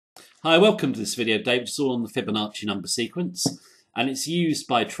Hi, welcome to this video, David. It's all on the Fibonacci number sequence, and it's used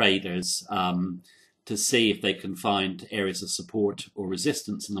by traders to see if they can find areas of support or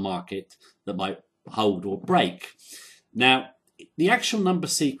resistance in the market that might hold or break. Now, the actual number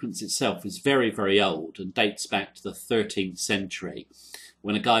sequence itself is very, very old and dates back to the 13th century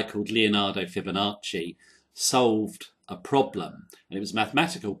when a guy called Leonardo Fibonacci solved a problem, and it was a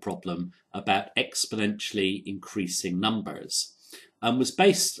mathematical problem about exponentially increasing numbers, and was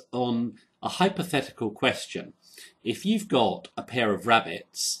based on a hypothetical question. If you've got a pair of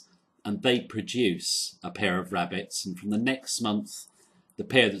rabbits and they produce a pair of rabbits, and from the next month the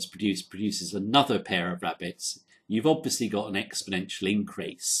pair that's produced produces another pair of rabbits, you've obviously got an exponential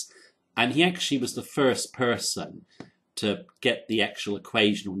increase. And he actually was the first person to get the actual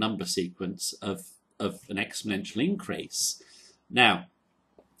equational number sequence of an exponential increase. Now,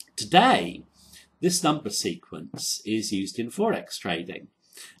 today, this number sequence is used in Forex trading,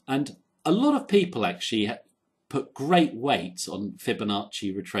 and a lot of people actually put great weight on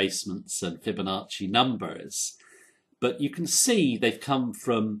Fibonacci retracements and Fibonacci numbers, but you can see they've come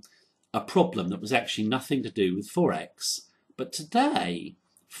from a problem that was actually nothing to do with Forex. But today,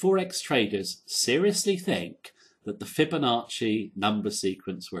 Forex traders seriously think that the Fibonacci number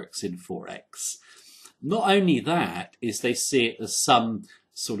sequence works in Forex. Not only that, is they see it as some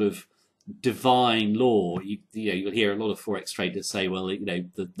sort of divine law. You'll hear a lot of Forex traders say, well,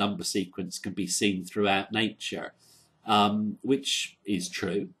 the number sequence can be seen throughout nature, which is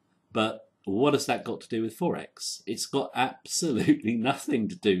true, but what has that got to do with Forex? It's got absolutely nothing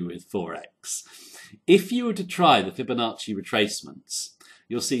to do with Forex. If you were to try the Fibonacci retracements,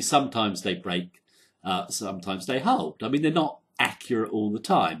 you'll see sometimes they break, sometimes they hold. I mean, they're not accurate all the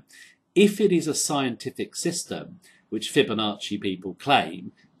time. If it is a scientific system, which Fibonacci people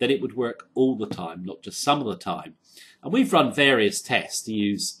claim, then it would work all the time, not just some of the time. And we've run various tests to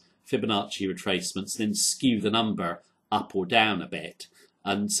use Fibonacci retracements, then skew the number up or down a bit.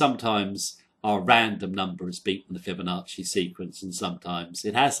 And sometimes our random number has beaten the Fibonacci sequence and sometimes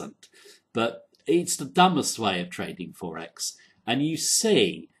it hasn't. But it's the dumbest way of trading Forex. And you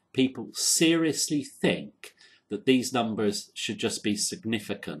see people seriously think that these numbers should just be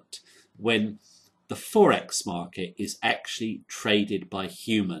significant when the Forex market is actually traded by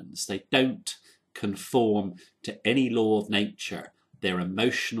humans. They don't conform to any law of nature. They're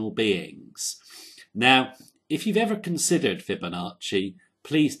emotional beings. Now, if you've ever considered Fibonacci,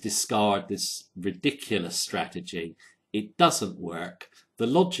 please discard this ridiculous strategy. It doesn't work. The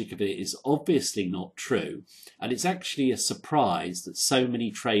logic of it is obviously not true, and it's actually a surprise that so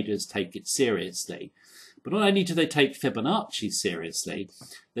many traders take it seriously. But not only do they take Fibonacci seriously,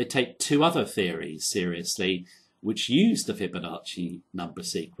 they take two other theories seriously which use the Fibonacci number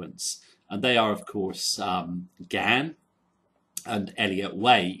sequence. And they are, of course, Gann and Elliott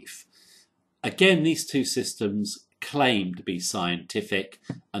wave. Again, these two systems claim to be scientific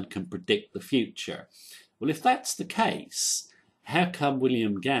and can predict the future. Well, if that's the case, how come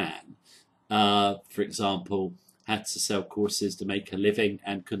William Gann, for example, had to sell courses to make a living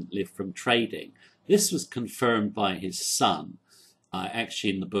and couldn't live from trading? This was confirmed by his son, actually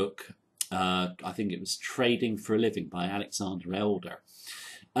in the book, I think it was Trading for a Living by Alexander Elder.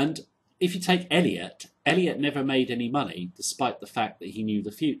 And if you take Elliott, Elliott never made any money despite the fact that he knew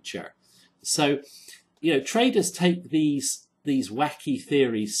the future. So, traders take these wacky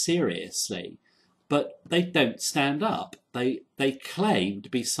theories seriously, but they don't stand up. They claim to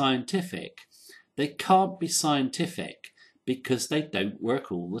be scientific. They can't be scientific because they don't work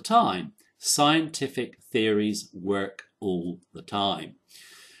all the time. Scientific theories work all the time.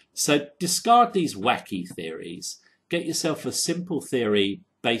 So discard these wacky theories. Get yourself a simple theory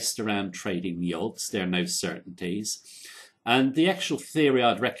based around trading the odds. There are no certainties. And the actual theory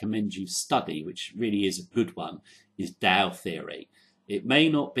I'd recommend you study, which really is a good one, is Dow theory. It may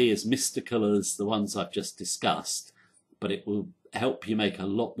not be as mystical as the ones I've just discussed, but it will help you make a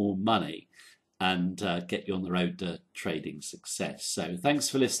lot more money and get you on the road to trading success. So thanks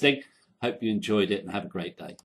for listening. Hope you enjoyed it and have a great day.